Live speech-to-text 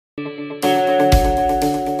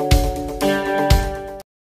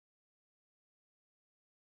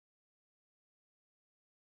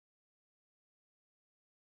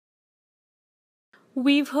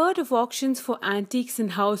We've heard of auctions for antiques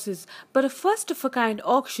and houses, but a first-of-a-kind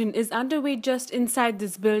auction is underway just inside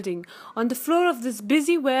this building. On the floor of this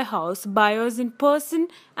busy warehouse, buyers in person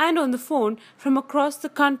and on the phone from across the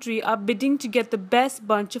country are bidding to get the best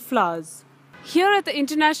bunch of flowers. Here at the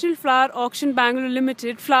International Flower Auction Bangalore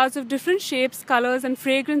Limited, flowers of different shapes, colors and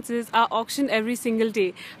fragrances are auctioned every single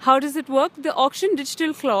day. How does it work? The auction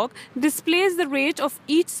digital clock displays the rate of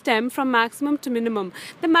each stem from maximum to minimum.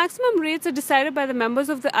 The maximum rates are decided by the members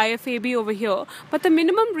of the IFAB over here, but the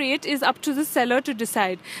minimum rate is up to the seller to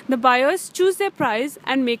decide. The buyers choose their price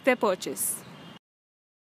and make their purchase.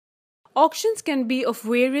 Auctions can be of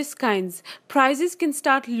various kinds. Prices can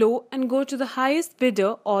start low and go to the highest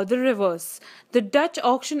bidder or the reverse. The Dutch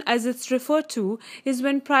auction, as it's referred to, is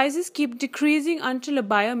when prices keep decreasing until a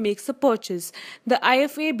buyer makes a purchase. The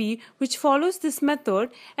IFAB, which follows this method,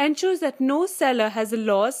 ensures that no seller has a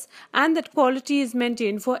loss and that quality is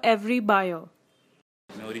maintained for every buyer.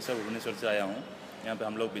 मैं उड़ीसा भुवनेश्वर से आया हूँ। यहाँ पे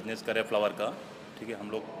हम लोग business करें flower का, ठीक है।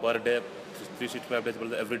 हम लोग पर डे 365 डेज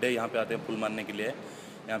बोलते एवरी डे यहाँ पे आते हैं फूल मारने के लिए।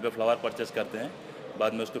 यहाँ पे फ्लावर परचेस करते हैं,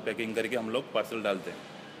 बाद में उसको पैकिंग करके हम लोग पार्सल डालते हैं,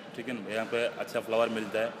 ठीक है ना। यहाँ पे अच्छा फ्लावर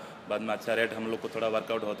मिलता है, बाद में अच्छा रेट हम लोग को थोड़ा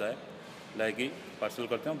वर्कआउट होता है, लाइक कि पार्सल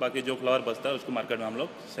करते हैं। बाकी जो फ्लावर बचता है उसको मार्केट में हम लोग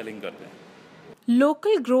सेलिंग करते हैं।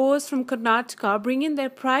 Local growers from Karnataka bring in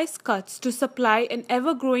their price cuts to supply an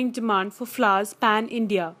ever-growing demand for flowers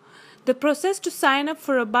pan-India. The process to sign up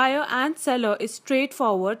for a buyer and seller is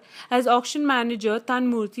straightforward, as auction manager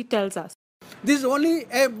Tanmurthy tells us. This only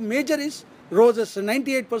a major is roses,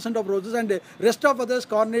 98% of roses, and the rest of others,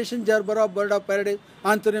 carnation, gerbera, bird of paradise,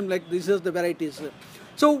 anthurium, like this is the varieties.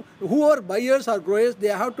 So who are buyers or growers, they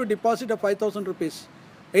have to deposit a 5,000 rupees.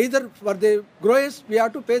 Either for the growers, we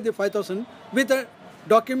have to pay the 5,000 with a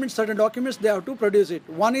document, certain documents they have to produce it.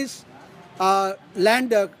 One is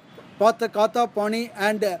land, Kata, Pani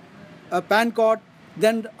and PAN card,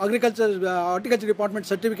 then horticulture department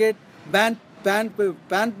certificate, PAN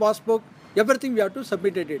passbook, everything we have to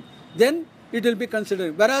submit it. Then it will be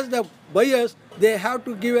considered. Whereas the buyers, they have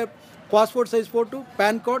to give a passport size photo,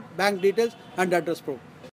 PAN card, bank details and address proof.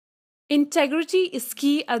 Integrity is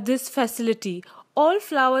key at this facility. All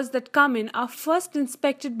flowers that come in are first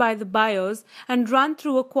inspected by the buyers and run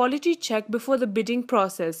through a quality check before the bidding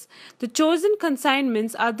process. The chosen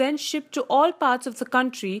consignments are then shipped to all parts of the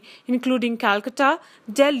country, including Calcutta,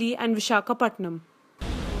 Delhi and Visakhapatnam.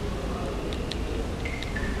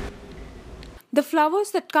 The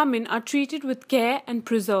flowers that come in are treated with care and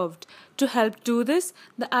preserved. To help do this,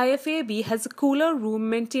 the IFAB has a cooler room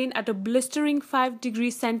maintained at a blistering 5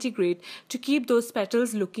 degrees centigrade to keep those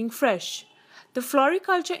petals looking fresh. The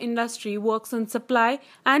floriculture industry works on supply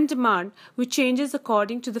and demand, which changes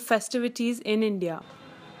according to the festivities in India.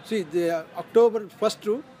 See, the October 1st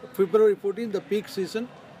to February 14th, the peak season,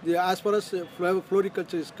 as far as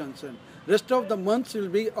floriculture is concerned. Rest of the months will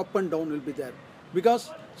be up and down will be there. Because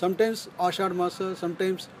sometimes Ashad Masa,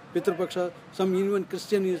 sometimes Pitru Paksha, some even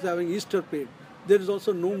Christian is having Easter period. There is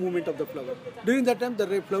also no movement of the flower. During that time,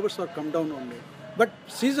 the flowers are come down only. But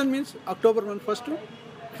season means October 1st to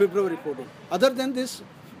February 14th. Other than this,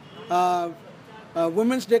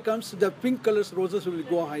 Women's Day comes, the pink colors roses will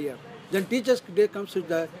go higher. Then Teachers' Day comes,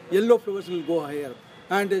 the yellow flowers will go higher.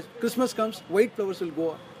 And Christmas comes, white flowers will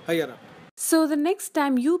go higher up. So the next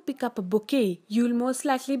time you pick up a bouquet, you'll most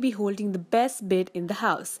likely be holding the best bid in the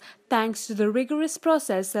house, thanks to the rigorous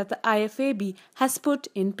process that the IFAB has put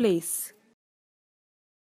in place.